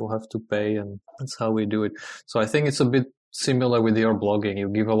you'll have to pay, and that's how we do it. So I think it's a bit similar with your blogging. You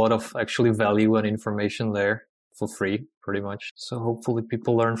give a lot of actually value and information there for free, pretty much. So hopefully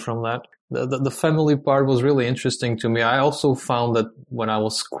people learn from that. The family part was really interesting to me. I also found that when I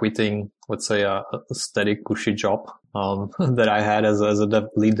was quitting, let's say a steady, cushy job that I had as a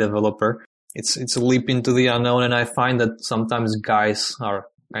lead developer, it's a leap into the unknown, and I find that sometimes guys are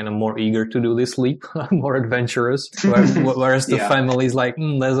kind of more eager to do this leap, more adventurous, whereas the family is like,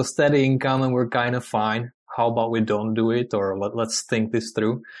 there's a steady income and we're kind of fine. How about we don't do it, or let's think this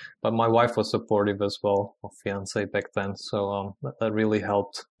through. But my wife was supportive as well, my fiance back then, so that really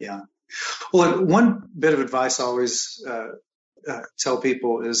helped. Yeah. Well, one bit of advice I always tell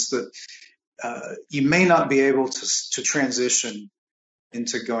people is that you may not be able to transition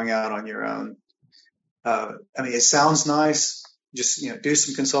into going out on your own. I mean, it sounds nice. Just do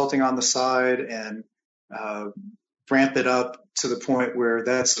some consulting on the side and ramp it up to the point where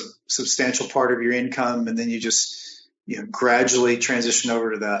that's a substantial part of your income, and then you just gradually transition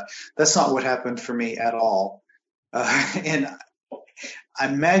over to that. That's not what happened for me at all, and I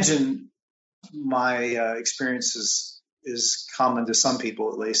imagine my experience is common to some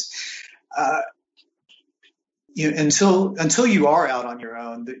people, at least. Until you are out on your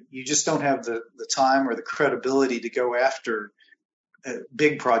own, you just don't have the time or the credibility to go after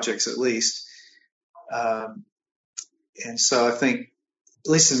big projects, at least. And so I think,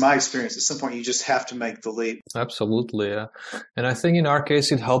 at least in my experience, at some point you just have to make the leap. Absolutely, yeah. And I think in our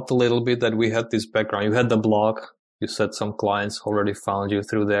case it helped a little bit that we had this background. You had the blog. You said some clients already found you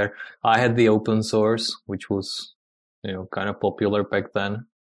through there. I had the open source, which was, kind of popular back then.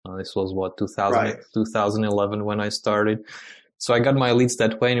 This was 2011 when I started. So I got my leads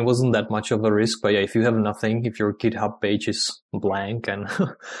that way, and it wasn't that much of a risk. But yeah, if you have nothing, if your GitHub page is blank and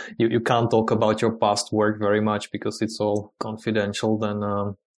you can't talk about your past work very much because it's all confidential, then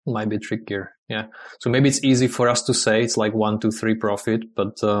it might be trickier. Yeah. So maybe it's easy for us to say it's like 1, 2, 3 profit,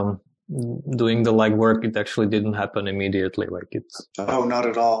 but doing the legwork, it actually didn't happen immediately. Like it's. Oh, not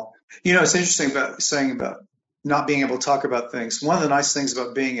at all. It's interesting about saying about not being able to talk about things. One of the nice things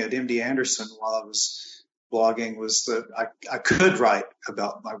about being at MD Anderson while I was blogging was that I could write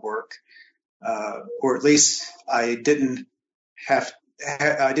about my work, or at least I didn't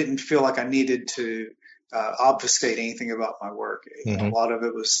feel like I needed to obfuscate anything about my work. Mm-hmm. A lot of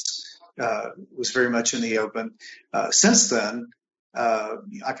it was very much in the open. Since then,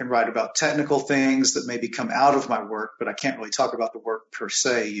 I can write about technical things that maybe come out of my work, but I can't really talk about the work per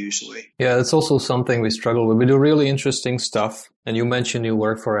se usually. Yeah, it's also something we struggle with. We do really interesting stuff. And you mentioned you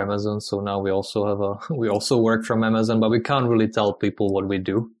work for Amazon, so now we also work from Amazon, but we can't really tell people what we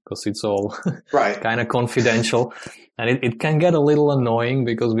do because it's all right. kind of confidential. And it can get a little annoying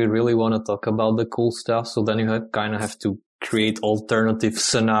because we really want to talk about the cool stuff. So then you kind of have to create alternative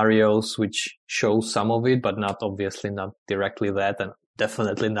scenarios which show some of it, but not directly that, and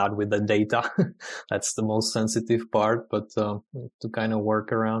definitely not with the data. That's the most sensitive part, but to kind of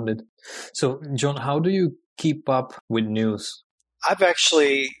work around it. So, John, how do you keep up with news? I've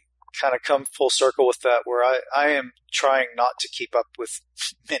actually kind of come full circle with that, where I am trying not to keep up with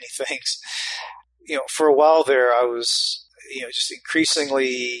many things. For a while there, I was, just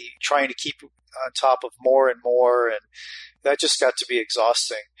increasingly trying to keep on top of more and more, and that just got to be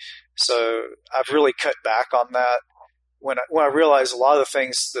exhausting. So I've really cut back on that. When I realized a lot of the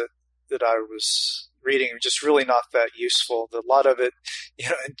things that I was reading are just really not that useful. A lot of it,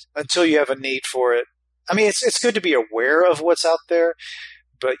 until you have a need for it. I mean, it's good to be aware of what's out there,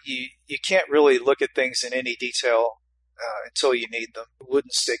 but you can't really look at things in any detail until you need them. It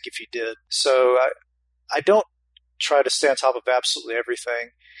wouldn't stick if you did. So I don't try to stay on top of absolutely everything.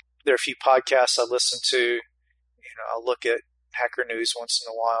 There are a few podcasts I listen to. I'll look at Hacker News once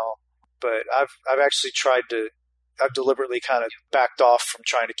in a while, but I've actually I've deliberately kind of backed off from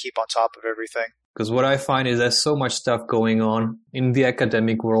trying to keep on top of everything. Because what I find is there's so much stuff going on in the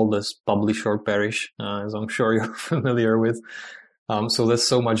academic world. There's publish or perish, as I'm sure you're familiar with. So there's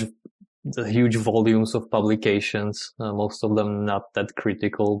so much, the huge volumes of publications, most of them not that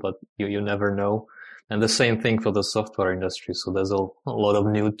critical, but you never know. And the same thing for the software industry. So there's a lot of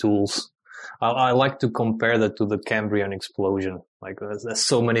new tools. I like to compare that to the Cambrian explosion. Like there's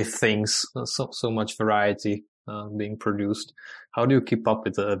so many things, so much variety being produced. How do you keep up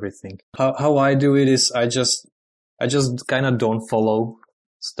with everything? How I do it is I just kind of don't follow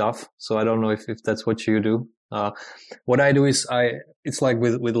stuff. So I don't know if that's what you do. What I do is it's like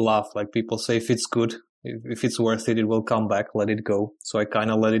with love, like people say, if it's good, if it's worth it, it will come back, let it go. So I kind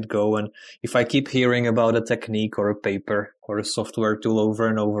of let it go. And if I keep hearing about a technique or a paper or a software tool over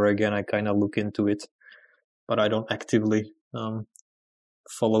and over again, I kind of look into it, but I don't actively,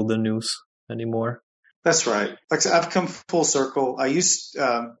 follow the news anymore. That's right. Like I've come full circle. I used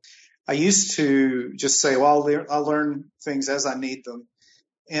to just say, well, I'll learn things as I need them.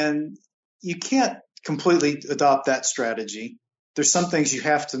 And you can't completely adopt that strategy. There's some things you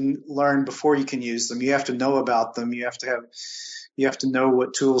have to learn before you can use them. You have to know about them. You have to know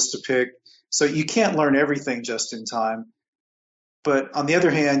what tools to pick. So you can't learn everything just in time. But on the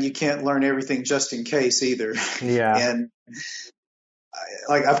other hand, you can't learn everything just in case either. Yeah. And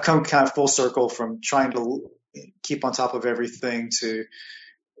I've come kind of full circle from trying to keep on top of everything to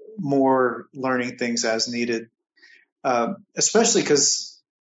more learning things as needed. Especially because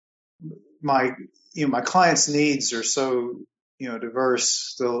my clients' needs are so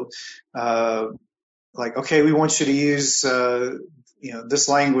diverse. They'll okay, we want you to use this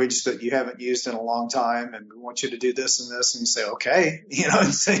language that you haven't used in a long time, and we want you to do this and this, and you say okay,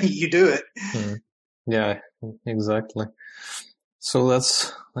 and say you do it. Yeah, exactly. So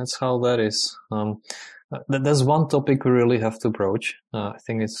that's how that is. There's one topic we really have to broach. I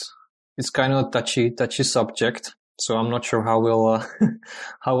think it's kind of a touchy subject. So I'm not sure how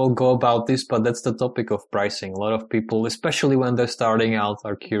we'll go about this, but that's the topic of pricing. A lot of people, especially when they're starting out,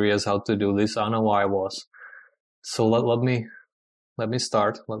 are curious how to do this. I know I was. So let me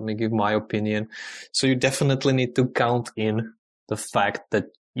start. Let me give my opinion. So you definitely need to count in the fact that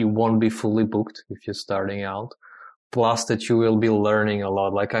you won't be fully booked if you're starting out. Plus that you will be learning a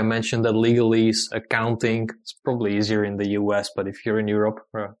lot. Like I mentioned, that legalese, accounting, it's probably easier in the US, but if you're in Europe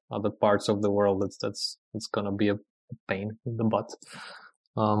or other parts of the world, it's gonna be a pain in the butt.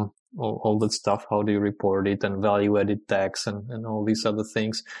 All that stuff, how do you report it, and value added tax and all these other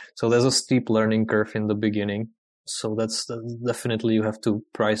things. So there's a steep learning curve in the beginning. So that's definitely, you have to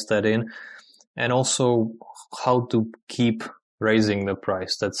price that in. And also how to keep raising the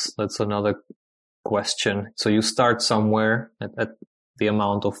price. That's another question. So you start somewhere at the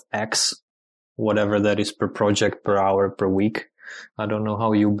amount of X, whatever that is per project, per hour, per week. I don't know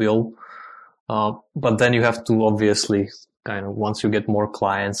how you bill. But then you have to obviously kind of, once you get more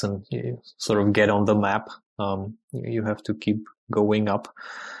clients and you sort of get on the map, you have to keep going up.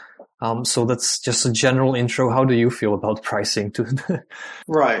 So that's just a general intro. How do you feel about pricing too?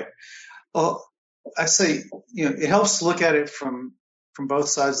 Right. Well, I say, it helps to look at it from both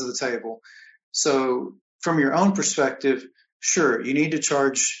sides of the table. So from your own perspective, sure, you need to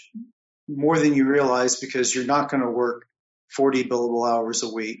charge more than you realize because you're not going to work 40 billable hours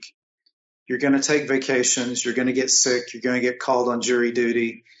a week. You're going to take vacations. You're going to get sick. You're going to get called on jury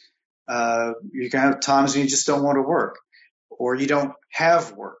duty. You're going to have times when you just don't want to work or you don't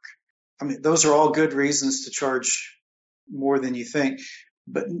have work. I mean, those are all good reasons to charge more than you think,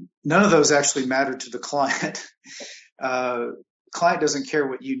 but none of those actually matter to the client. Client doesn't care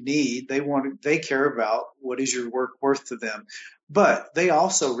what you need. They care about what is your work worth to them. But they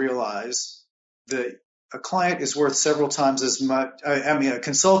also realize that a client is worth several times as much. A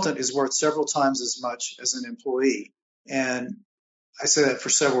consultant is worth several times as much as an employee. And I say that for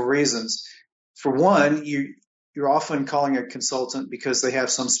several reasons. For one, you're often calling a consultant because they have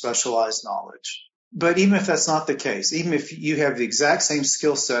some specialized knowledge. But even if that's not the case, even if you have the exact same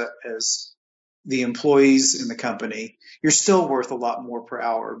skill set as the employees in the company, you're still worth a lot more per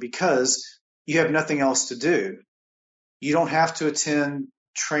hour because you have nothing else to do. You don't have to attend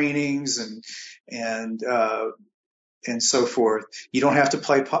trainings and so forth. You don't have to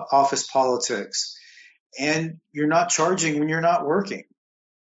play office politics, and you're not charging when you're not working.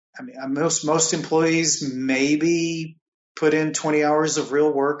 I mean, most employees maybe put in 20 hours of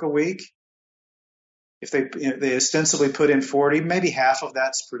real work a week. If they ostensibly put in 40, maybe half of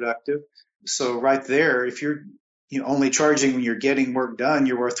that's productive. So right there, if you're only charging when you're getting work done,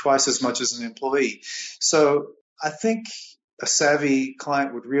 you're worth twice as much as an employee. So I think a savvy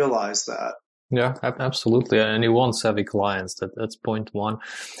client would realize that. Yeah, absolutely. And you want savvy clients. That's point one.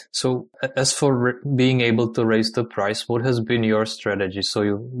 So as for being able to raise the price, what has been your strategy?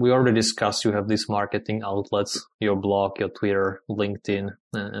 So we already discussed you have these marketing outlets, your blog, your Twitter, LinkedIn,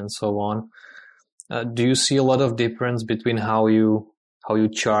 and so on. Do you see a lot of difference between how you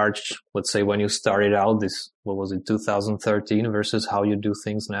charged, let's say, when you started out, what was it, 2013, versus how you do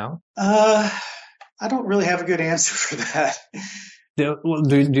things now? I don't really have a good answer for that.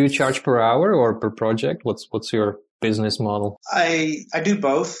 Do you charge per hour or per project? What's your business model? I do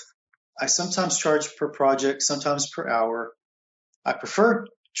both. I sometimes charge per project, sometimes per hour. I prefer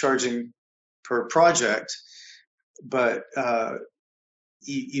charging per project, but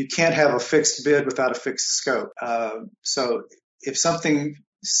you can't have a fixed bid without a fixed scope. So if something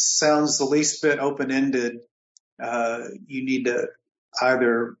sounds the least bit open-ended, you need to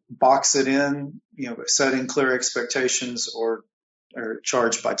either box it in, set in clear expectations, or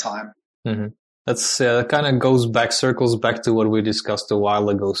charge by time. Mm-hmm. That's kind of circles back to what we discussed a while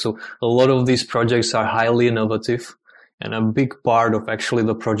ago. So a lot of these projects are highly innovative, and a big part of actually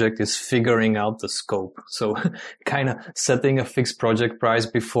the project is figuring out the scope. So kind of setting a fixed project price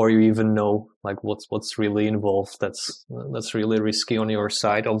before you even know like what's really involved. That's really risky on your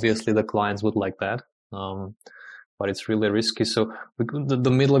side. Obviously the clients would like that. But it's really risky. So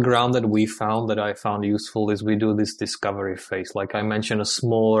the middle ground that I found useful is we do this discovery phase. Like I mentioned, a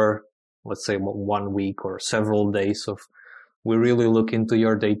smaller, let's say 1 week or several days we really look into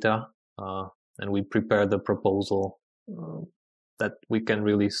your data, and we prepare the proposal, that we can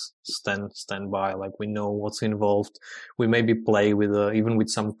really stand by. Like we know what's involved. We maybe play with, even with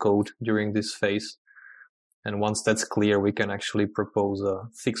some code during this phase. And once that's clear, we can actually propose a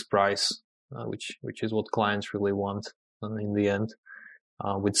fixed price, which is what clients really want in the end,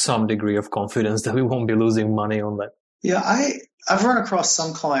 with some degree of confidence that we won't be losing money on that. Yeah, I've run across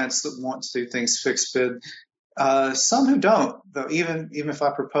some clients that want to do things fixed bid, some who don't, though, even if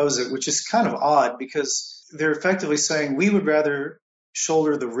I propose it, which is kind of odd because they're effectively saying we would rather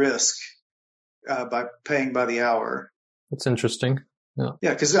shoulder the risk by paying by the hour. That's interesting.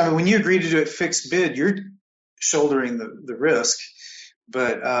 Yeah, because when you agree to do it fixed bid, you're shouldering the risk,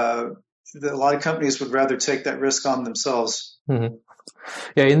 but a lot of companies would rather take that risk on themselves. Mm-hmm.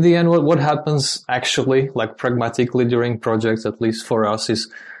 Yeah, in the end, what happens actually, like pragmatically during projects, at least for us, is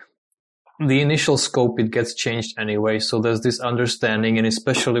the initial scope, it gets changed anyway. So there's this understanding, and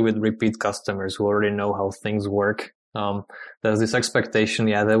especially with repeat customers who already know how things work, there's this expectation,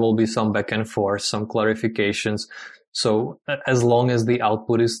 there will be some back and forth, some clarifications. So as long as the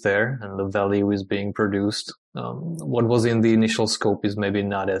output is there and the value is being produced, what was in the initial scope is maybe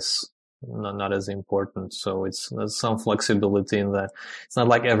not as important. So there's some flexibility in that. It's not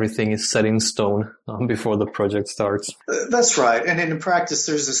like everything is set in stone before the project starts. That's right. And in practice,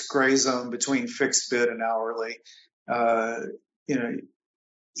 there's this gray zone between fixed bid and hourly.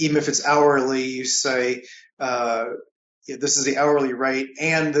 Even if it's hourly, you say, this is the hourly rate,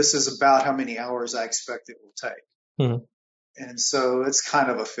 and this is about how many hours I expect it will take. Mm-hmm. And so it's kind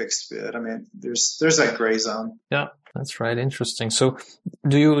of a fixed bid. I mean, there's that gray zone. Yeah, that's right. Interesting. So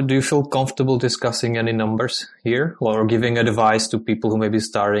do you feel comfortable discussing any numbers here or giving advice to people who may be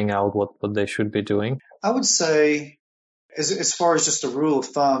starting out what they should be doing? I would say, as far as just a rule of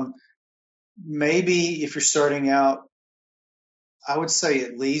thumb, maybe if you're starting out, I would say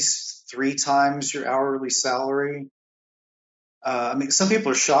at least 3 times your hourly salary. I mean, some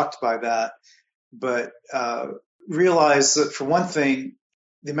people are shocked by that, but realize that for one thing,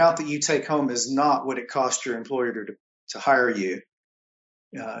 the amount that you take home is not what it cost your employer to hire you.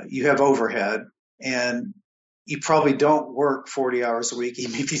 You have overhead, and you probably don't work 40 hours a week,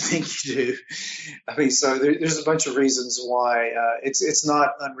 even if you think you do. I mean, so there's a bunch of reasons why it's not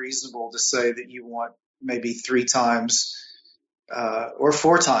unreasonable to say that you want maybe 3 times or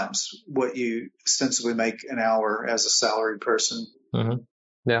 4 times what you ostensibly make an hour as a salaried person. Mm-hmm.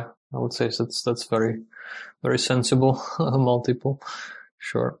 Yeah, I would say that's very, very sensible multiple.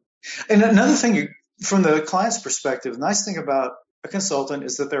 Sure. And another thing, from the client's perspective, the nice thing about a consultant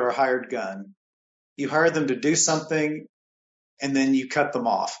is that they're a hired gun. You hire them to do something, and then you cut them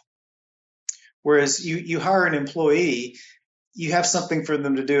off. Whereas you hire an employee, you have something for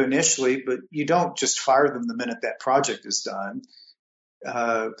them to do initially, but you don't just fire them the minute that project is done.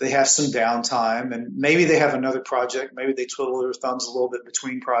 They have some downtime, and maybe they have another project. Maybe they twiddle their thumbs a little bit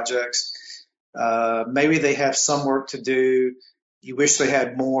between projects. Maybe they have some work to do. You wish they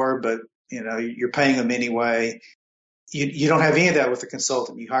had more, but you're paying them anyway. You don't have any of that with a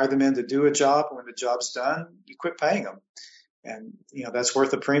consultant. You hire them in to do a job, and when the job's done, you quit paying them, and that's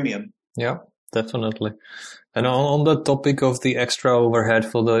worth a premium. Yeah, definitely. And on the topic of the extra overhead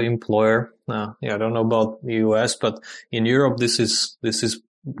for the employer, I don't know about the US, but in Europe, this is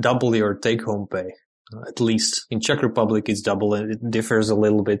double your take-home pay. At least in Czech Republic, it's double, and it differs a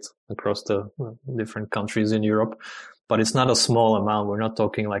little bit across the different countries in Europe. But it's not a small amount. We're not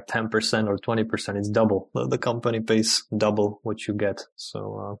talking like 10% or 20%. It's double. The company pays double what you get.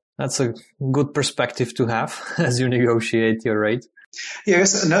 So that's a good perspective to have as you negotiate your rate.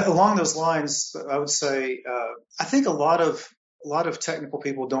 Yes, along those lines, I would say I think a lot of technical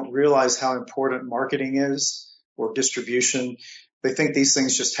people don't realize how important marketing is, or distribution. They think these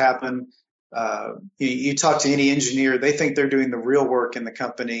things just happen. You talk to any engineer, they think they're doing the real work in the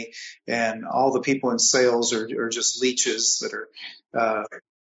company, and all the people in sales are just leeches that are,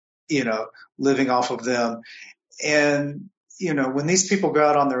 living off of them. And, when these people go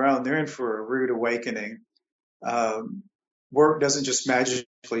out on their own, they're in for a rude awakening. Work doesn't just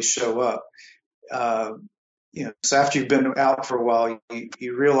magically show up. So after you've been out for a while,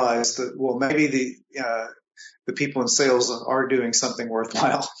 you realize that, well, maybe the people in sales are doing something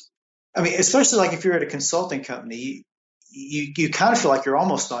worthwhile. I mean, especially like if you're at a consulting company, you kind of feel like you're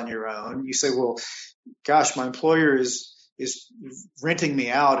almost on your own. You say, well, gosh, my employer is renting me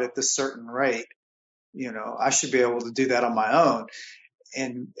out at this certain rate. I should be able to do that on my own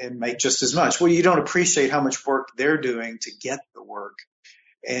and make just as much. Well, you don't appreciate how much work they're doing to get the work.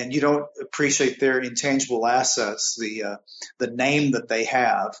 And you don't appreciate their intangible assets, the name that they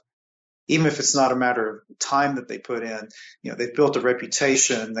have. Even if it's not a matter of time that they put in, they've built a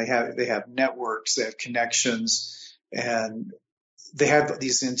reputation, they have networks, they have connections, and they have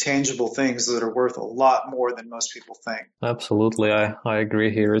these intangible things that are worth a lot more than most people think. Absolutely. I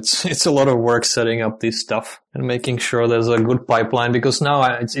agree here. It's a lot of work setting up this stuff and making sure there's a good pipeline, because now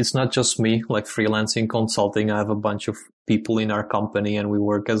it's not just me, like freelancing consulting. I have a bunch of people in our company and we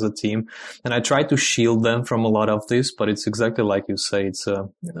work as a team, and I try to shield them from a lot of this, but it's exactly like you say. It's a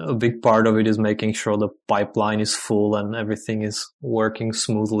big part of it is making sure the pipeline is full and everything is working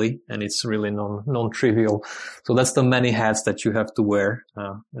smoothly, and it's really non-trivial. So that's the many hats that you have to wear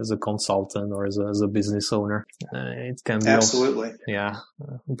as a consultant or as a business owner. It can be absolutely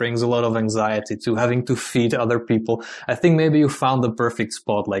brings a lot of anxiety to having to feed other people. I think maybe you found the perfect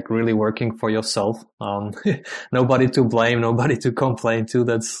spot, like really working for yourself. Nobody to blame, nobody to complain to.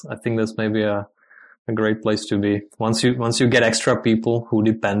 I think that's maybe a great place to be. Once you get extra people who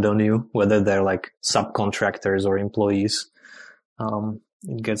depend on you, whether they're like subcontractors or employees,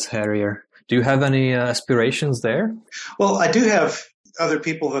 it gets hairier. Do you have any aspirations there? Well, I do have other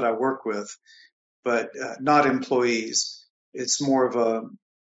people that I work with. but not employees. It's more of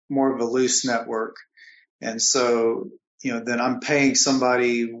a loose network. And so, then I'm paying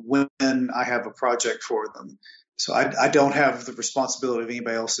somebody when I have a project for them. So I don't have the responsibility of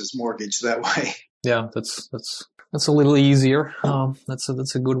anybody else's mortgage that way. Yeah, that's a little easier. That's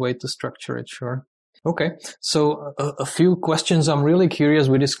a good way to structure it. Sure. Okay. So a few questions. I'm really curious.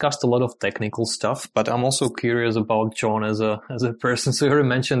 We discussed a lot of technical stuff, but I'm also curious about John as a person. So you already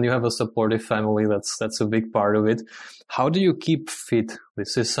mentioned you have a supportive family. That's a big part of it. How do you keep fit?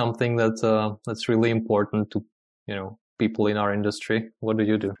 This is something that's really important to, people in our industry. What do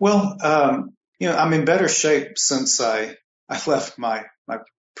you do? Well, I'm in better shape since I left my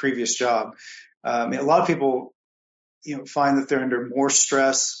previous job. A lot of people, find that they're under more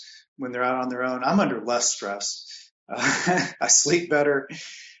stress when they're out on their own. I'm under less stress. I sleep better.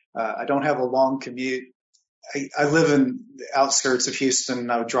 I don't have a long commute. I live in the outskirts of Houston,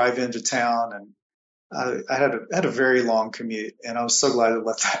 and I would drive into town, and I had a very long commute, and I was so glad to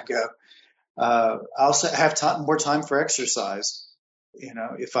let that go. I also have more time for exercise.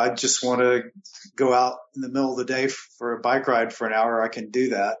 If I just want to go out in the middle of the day for a bike ride for an hour, I can do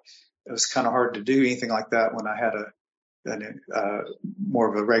that. It was kind of hard to do anything like that when I had more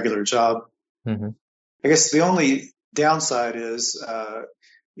of a regular job. Mm-hmm. I guess the only downside is,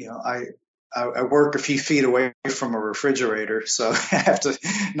 I work a few feet away from a refrigerator, so I have to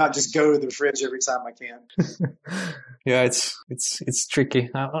not just go to the fridge every time I can. Yeah, it's tricky.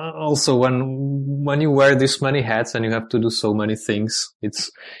 Also, when you wear this many hats and you have to do so many things,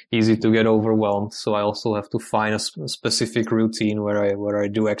 it's easy to get overwhelmed. So I also have to find a specific routine where I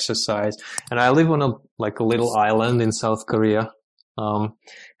do exercise. And I live on a little island in South Korea. And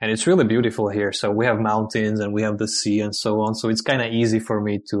it's really beautiful here. So we have mountains and we have the sea and so on. So it's kind of easy for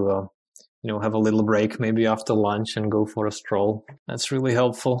me to, have a little break maybe after lunch and go for a stroll. That's really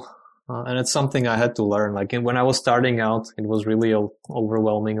helpful. And it's something I had to learn. When I was starting out, it was really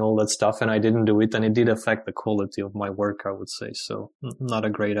overwhelming, all that stuff, and I didn't do it, and it did affect the quality of my work, I would say. So not a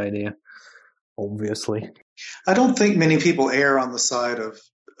great idea, obviously. I don't think many people err on the side of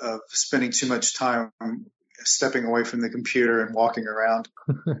spending too much time stepping away from the computer and walking around.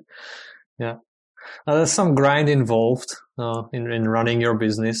 Yeah. There's some grind involved in running your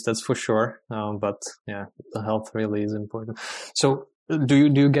business, that's for sure. But yeah, the health really is important. So do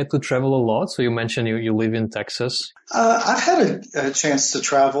you get to travel a lot? So you mentioned you live in Texas. I've had a chance to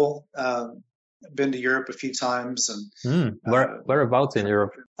travel. Been to Europe a few times, and whereabouts in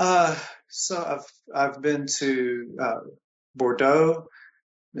Europe? So I've been to Bordeaux,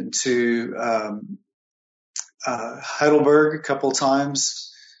 been to Heidelberg a couple of times.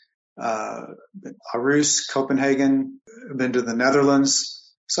 Aarhus, Copenhagen, been to the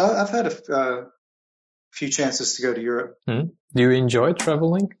Netherlands. So I've had a few chances to go to Europe. Do you enjoy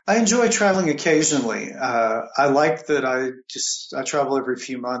traveling? I enjoy traveling occasionally. I like that I travel every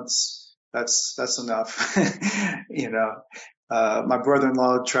few months. That's enough. My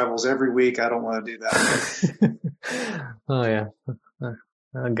brother-in-law travels every week. I don't want to do that. Oh yeah.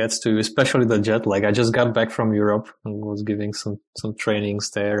 That gets to you, especially the jet lag. I just got back from Europe and was giving some trainings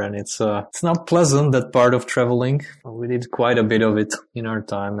there, and it's not pleasant, that part of traveling. We did quite a bit of it in our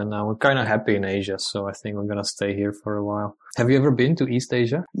time, and now we're kind of happy in Asia, so I think we're gonna stay here for a while. Have you ever been to East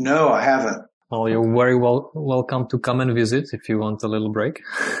Asia? No, I haven't. Well, you're very welcome to come and visit if you want a little break.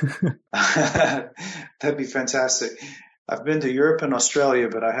 That'd be fantastic. I've been to Europe and Australia,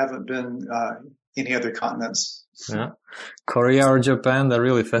 but I haven't been any other continents. Yeah. Korea or Japan, they're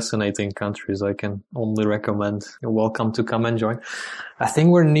really fascinating countries. I can only recommend. You're welcome to come and join. I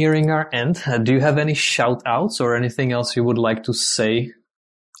think we're nearing our end. Do you have any shout outs or anything else you would like to say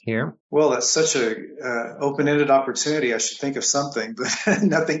here? Well, that's such a open-ended opportunity. I should think of something, but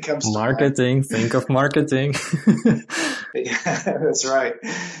nothing comes to Marketing. Think of marketing. Yeah, that's right.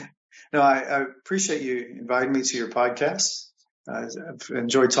 No, I appreciate you inviting me to your podcast. I've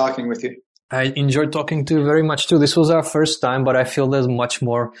enjoyed talking with you. I enjoyed talking to you very much too. This was our first time, but I feel there's much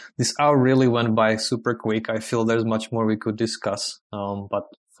more. This hour really went by super quick. I feel there's much more we could discuss. But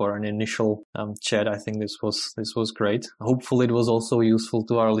for an initial chat, I think this was great. Hopefully it was also useful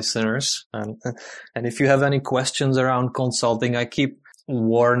to our listeners. And if you have any questions around consulting, I keep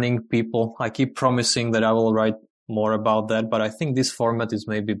warning people. I keep promising that I will write more about that, but I think this format is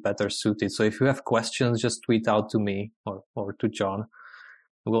maybe better suited. So if you have questions, just tweet out to me or to John.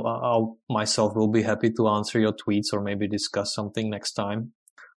 I'll myself will be happy to answer your tweets or maybe discuss something next time.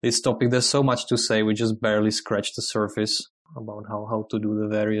 This topic, there's so much to say. We just barely scratched the surface about how to do the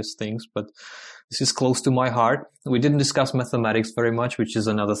various things, but this is close to my heart. We didn't discuss mathematics very much, which is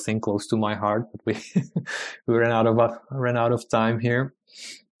another thing close to my heart, but we ran out of time here.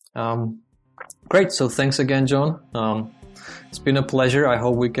 Great. So thanks again, John. It's been a pleasure. I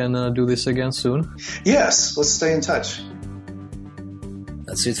hope we can do this again soon. Yes, let's stay in touch.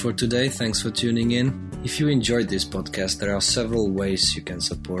 That's it for today. Thanks for tuning in. If you enjoyed this podcast, there are several ways you can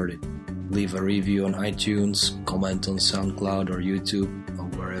support it. Leave a review on iTunes, comment on SoundCloud or YouTube, or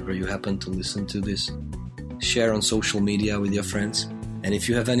wherever you happen to listen to this. Share on social media with your friends. And if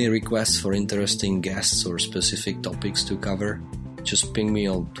you have any requests for interesting guests or specific topics to cover, just ping me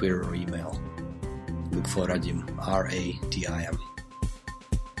on Twitter or email. Look for Radim, R-A-D-I-M.